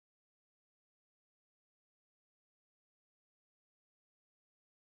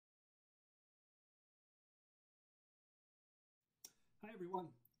Hi everyone,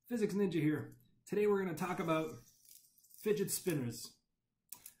 Physics Ninja here. Today we're going to talk about fidget spinners.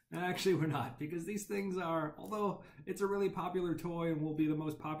 Actually we're not, because these things are, although it's a really popular toy and will be the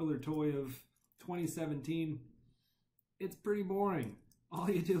most popular toy of 2017, it's pretty boring. All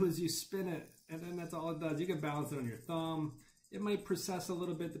you do is you spin it and then that's all it does. You can balance it on your thumb. It might precess a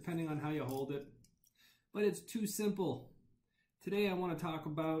little bit depending on how you hold it, but it's too simple. Today I want to talk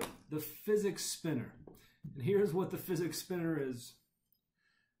about the physics spinner. And here's what the physics spinner is.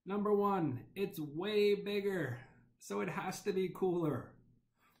 Number one, it's way bigger, so it has to be cooler.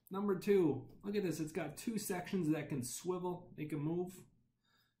 Number two, look at this. It's got two sections that can swivel, they can move.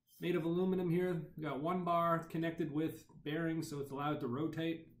 Made of aluminum here. We've got one bar connected with bearings, so it's allowed to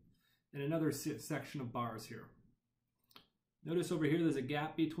rotate, and another section of bars here. Notice over here there's a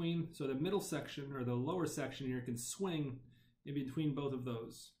gap between, so the middle section, or the lower section here, can swing in between both of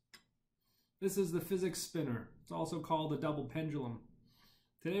those. This is the physics spinner. It's also called a double pendulum.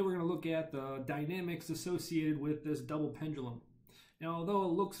 Today we're going to look at the dynamics associated with this double pendulum. Now, although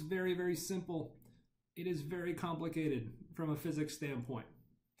it looks very, very simple, it is very complicated from a physics standpoint.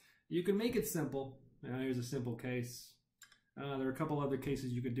 You can make it simple. Here's a simple case. There are a couple other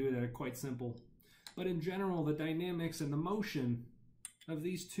cases you could do that are quite simple. But in general, the dynamics and the motion of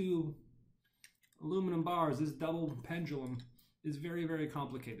these two aluminum bars, this double pendulum, is very, very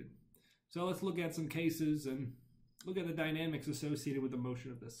complicated. So let's look at some cases and look at the dynamics associated with the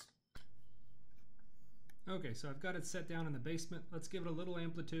motion of this. Okay, so I've got it set down in the basement. Let's give it a little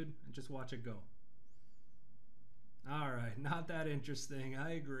amplitude and just watch it go. All right, not that interesting,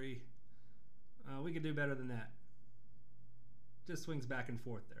 I agree. We could do better than that. Just swings back and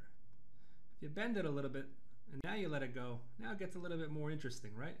forth there. If you bend it a little bit and now you let it go, now it gets a little bit more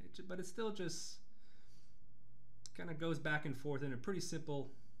interesting, right? But it still just kind of goes back and forth in a pretty simple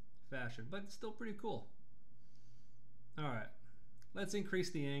fashion, but it's still pretty cool. All right, let's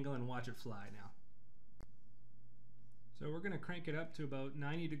increase the angle and watch it fly now. So we're going to crank it up to about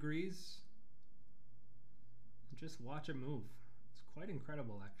 90 degrees and just watch it move. It's quite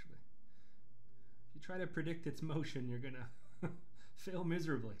incredible, actually. If you try to predict its motion, you're going to fail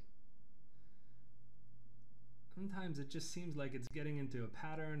miserably. Sometimes it just seems like it's getting into a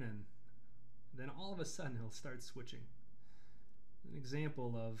pattern and then all of a sudden it'll start switching. An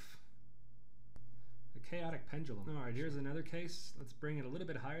example of a chaotic pendulum. All right, here's another case. Let's bring it a little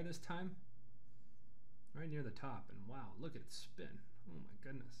bit higher this time. Right near the top, and wow, look at it spin. Oh my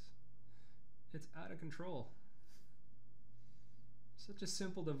goodness. It's out of control. Such a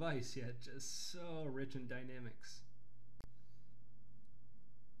simple device, yet just so rich in dynamics.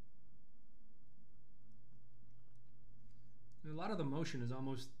 And a lot of the motion is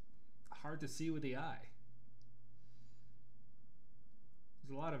almost hard to see with the eye.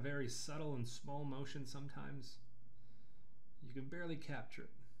 There's a lot of very subtle and small motion sometimes. You can barely capture it.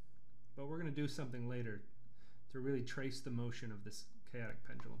 But we're going to do something later to really trace the motion of this chaotic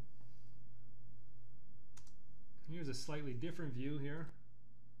pendulum. Here's a slightly different view here.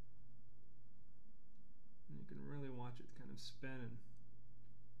 And you can really watch it kind of spin. And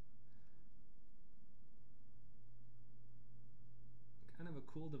kind of a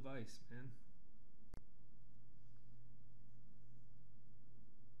cool device, man.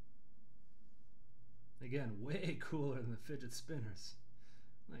 Again, way cooler than the fidget spinners.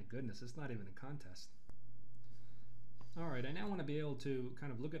 My goodness, it's not even a contest. All right, I now want to be able to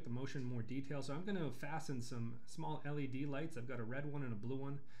kind of look at the motion in more detail. So I'm going to fasten some small LED lights. I've got a red one and a blue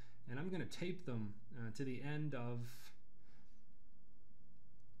one, and I'm going to tape them to the end of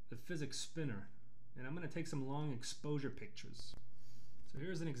the physics spinner. And I'm going to take some long exposure pictures. So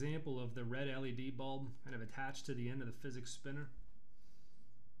here's an example of the red LED bulb kind of attached to the end of the physics spinner.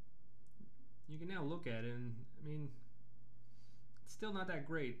 You can now look at it, and I mean, it's still not that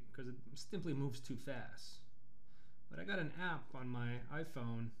great because it simply moves too fast. But I got an app on my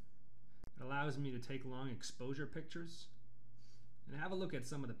iPhone that allows me to take long exposure pictures and have a look at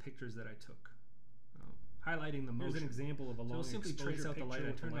some of the pictures that I took, highlighting the motion. Here's an example of a long exposure picture. So simply trace out the light.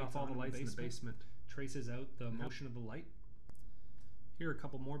 I turned off all the lights in the basement. Traces out the motion of the light. Here are a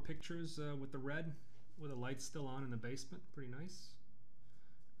couple more pictures with the red, with the lights still on in the basement. Pretty nice.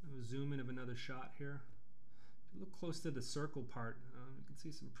 I'll zoom in of another shot here. If you look close to the circle part, you can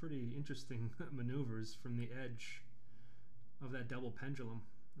see some pretty interesting maneuvers from the edge of that double pendulum.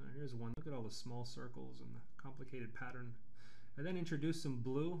 Here's one. Look at all the small circles and the complicated pattern. I then introduced some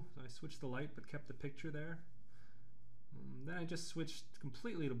blue. So I switched the light but kept the picture there. Then I just switched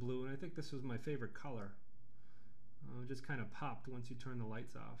completely to blue, and I think this was my favorite color. It just kind of popped once you turn the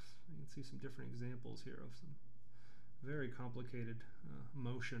lights off. You can see some different examples here of some very complicated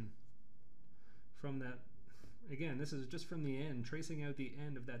motion from that again, this is just from the end, tracing out the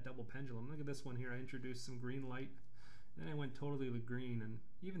end of that double pendulum. Look at this one here. I introduced some green light, then I went totally with green, and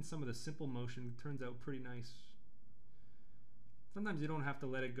even some of the simple motion turns out pretty nice. Sometimes you don't have to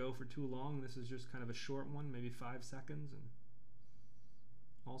let it go for too long. This is just kind of a short one, maybe 5 seconds. And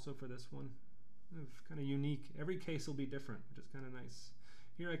also for this one, kind of unique. Every case will be different, which is kind of nice.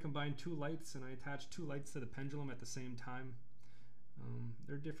 Here I combined 2 lights, and I attached 2 lights to the pendulum at the same time.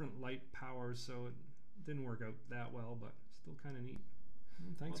 They're different light powers, so it didn't work out that well, but still kind of neat.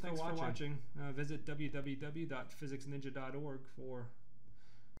 Thanks for watching. Visit www.physicsninja.org for